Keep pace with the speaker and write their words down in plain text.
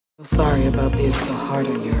Sorry about being so hard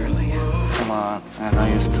on you earlier. Come on, I know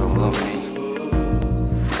you still love me.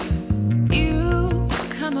 You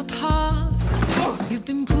come apart. You've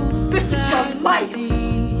been pulled. This is your life,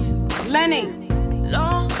 Lenny.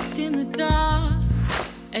 Lost in the dark,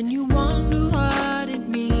 and you wonder what it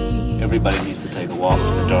means. Everybody needs to take a walk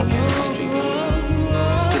to the dark end of the street sometime.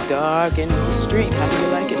 It's the dark end of the street. How do you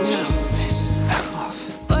like it now? Just back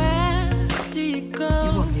off. Where do you go?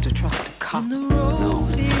 You want me to trust a cop? No.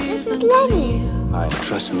 This is Lenny. All right,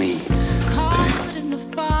 trust me. Caught in the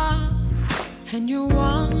fire, and you're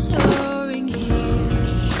wandering here.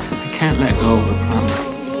 I can't let go of the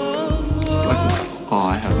promise. Just like it's all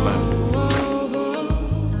I have left.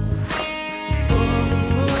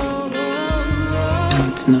 No,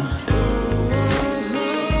 it's not.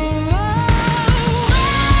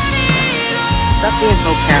 Stop being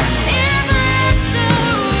so paranoid.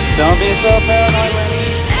 Don't be so paranoid, Lenny.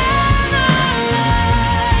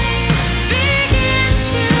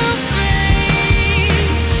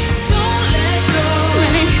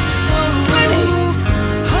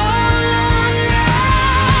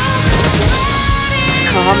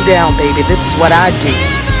 Calm down, baby. This is what I do.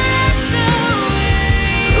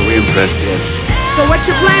 Are we impressed yet? So what's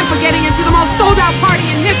your plan for getting into the most sold-out party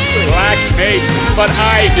in history? Relax, Mace. This is what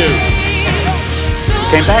I do. You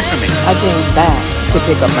came back for me. I came back to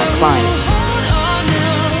pick up my client.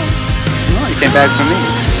 No, you came back for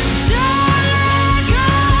me.